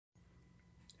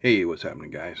Hey, what's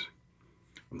happening, guys?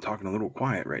 I'm talking a little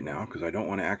quiet right now because I don't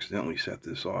want to accidentally set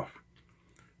this off.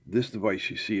 This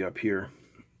device you see up here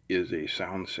is a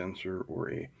sound sensor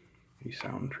or a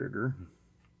sound trigger.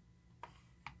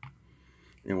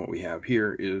 And what we have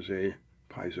here is a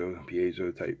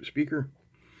piezo type speaker.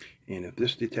 And if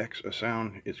this detects a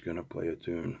sound, it's going to play a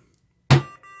tune.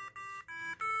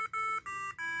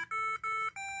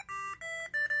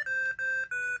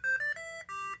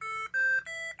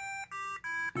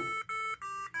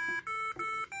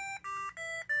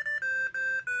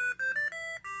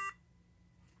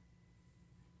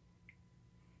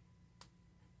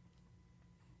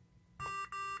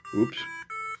 Oops.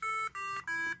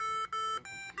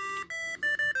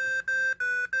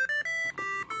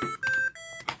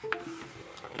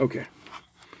 Okay,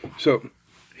 so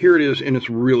here it is, and it's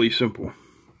really simple.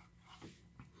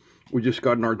 We just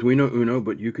got an Arduino Uno,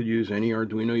 but you could use any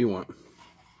Arduino you want.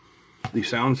 The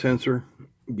sound sensor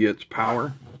gets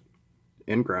power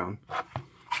and ground,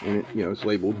 and it's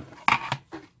labeled,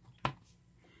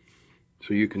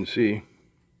 so you can see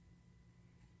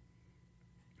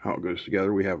how it goes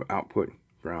together. We have output,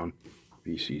 ground,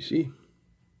 VCC,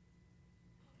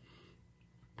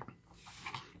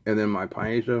 and then my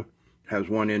piezo has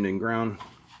one end in ground,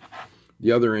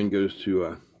 the other end goes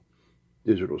to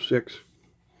digital 6,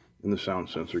 and the sound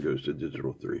sensor goes to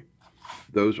digital 3.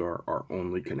 Those are our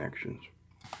only connections.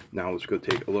 Now let's go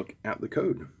take a look at the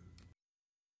code.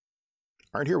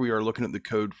 All right, here we are looking at the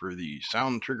code for the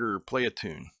sound trigger play a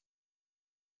tune.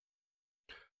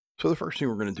 So the first thing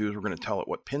we're going to do is we're going to tell it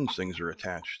what pins things are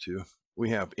attached to. We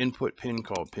have input pin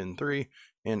called pin 3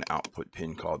 and output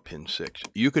pin called pin 6.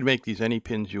 You could make these any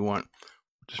pins you want.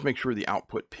 Just make sure the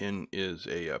output pin is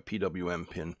a PWM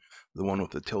pin, the one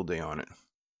with the tilde on it,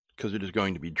 because it is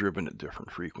going to be driven at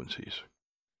different frequencies.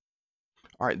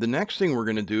 All right, the next thing we're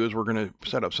going to do is we're going to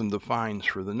set up some defines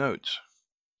for the notes.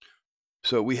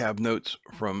 So we have notes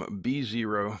from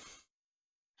B0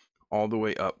 all the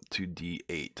way up to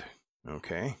D8,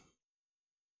 okay?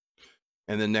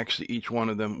 And then next to each one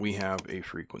of them, we have a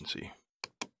frequency.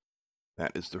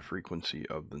 That is the frequency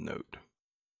of the note.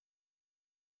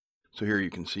 So here you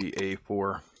can see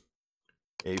A4,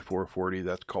 A440,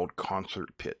 that's called concert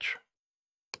pitch.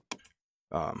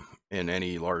 In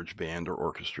any large band or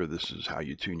orchestra, this is how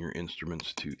you tune your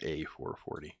instruments to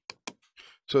A440.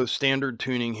 So standard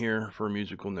tuning here for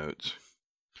musical notes.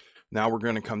 Now we're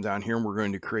going to come down here and we're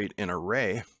going to create an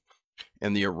array.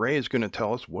 And the array is going to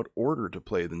tell us what order to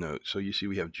play the notes. So you see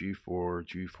we have G4,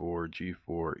 G4,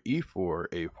 G4, E4,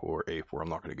 A4, A4. I'm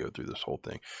not going to go through this whole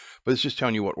thing, but it's just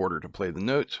telling you what order to play the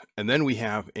notes. And then we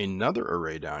have another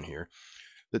array down here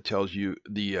that tells you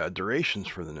the durations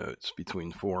for the notes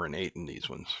between 4 and 8 in these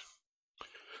ones.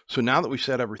 So now that we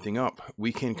set everything up,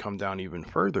 we can come down even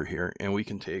further here and we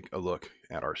can take a look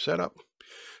at our setup.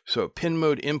 So pin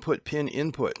mode input, pin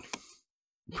input.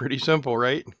 Pretty simple,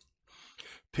 right?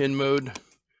 Pin mode,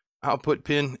 output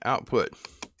pin, output.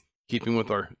 Keeping with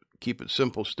our keep it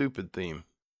simple, stupid theme.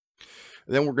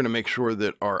 Then we're going to make sure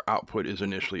that our output is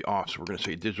initially off. So we're going to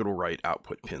say digital write,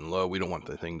 output pin low. We don't want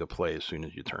the thing to play as soon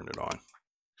as you turn it on.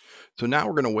 So now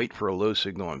we're going to wait for a low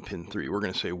signal on pin 3. We're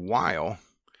going to say while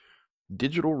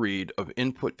digital read of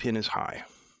input pin is high.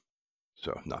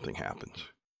 So nothing happens.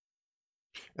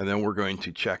 And then we're going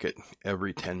to check it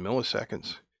every 10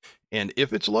 milliseconds. And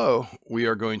if it's low, we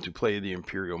are going to play the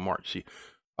Imperial March. See,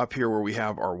 up here where we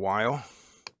have our while,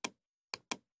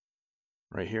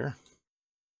 right here,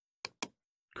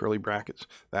 curly brackets,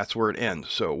 that's where it ends.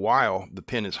 So while the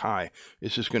pin is high,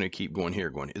 it's just going to keep going here,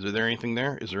 going, is there anything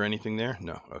there? Is there anything there?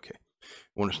 No, okay.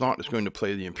 When it's not, it's going to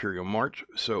play the Imperial March.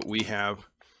 So we have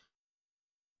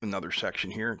another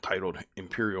section here titled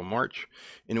Imperial March,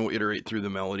 and it will iterate through the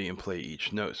melody and play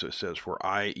each note. So it says for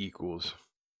I equals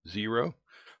 0,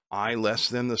 I less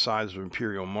than the size of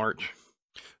Imperial March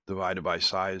divided by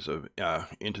size of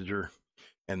integer,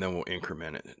 and then we'll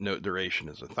increment it. Note duration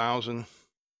is 1,000.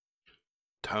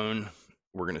 Tone,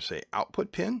 we're going to say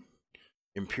output pin,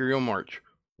 Imperial March,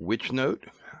 which note,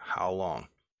 how long.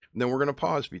 And then we're going to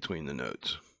pause between the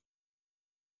notes.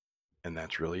 And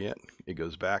that's really it. It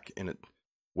goes back and it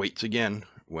waits again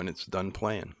when it's done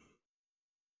playing.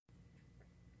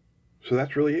 So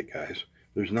that's really it, guys.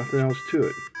 There's nothing else to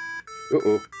it.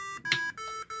 Uh-oh.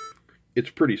 It's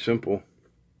pretty simple.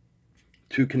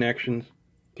 2 connections,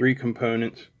 3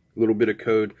 components, a little bit of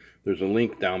code. There's a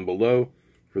link down below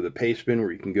for the pastebin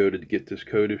where you can go to get this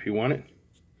code if you want it.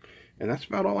 And that's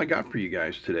about all I got for you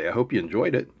guys today. I hope you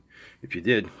enjoyed it. If you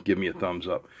did, give me a thumbs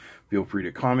up. Feel free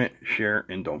to comment, share,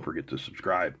 and don't forget to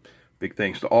subscribe. Big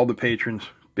thanks to all the patrons.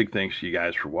 Big thanks to you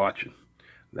guys for watching.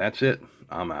 That's it.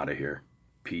 I'm out of here.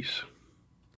 Peace.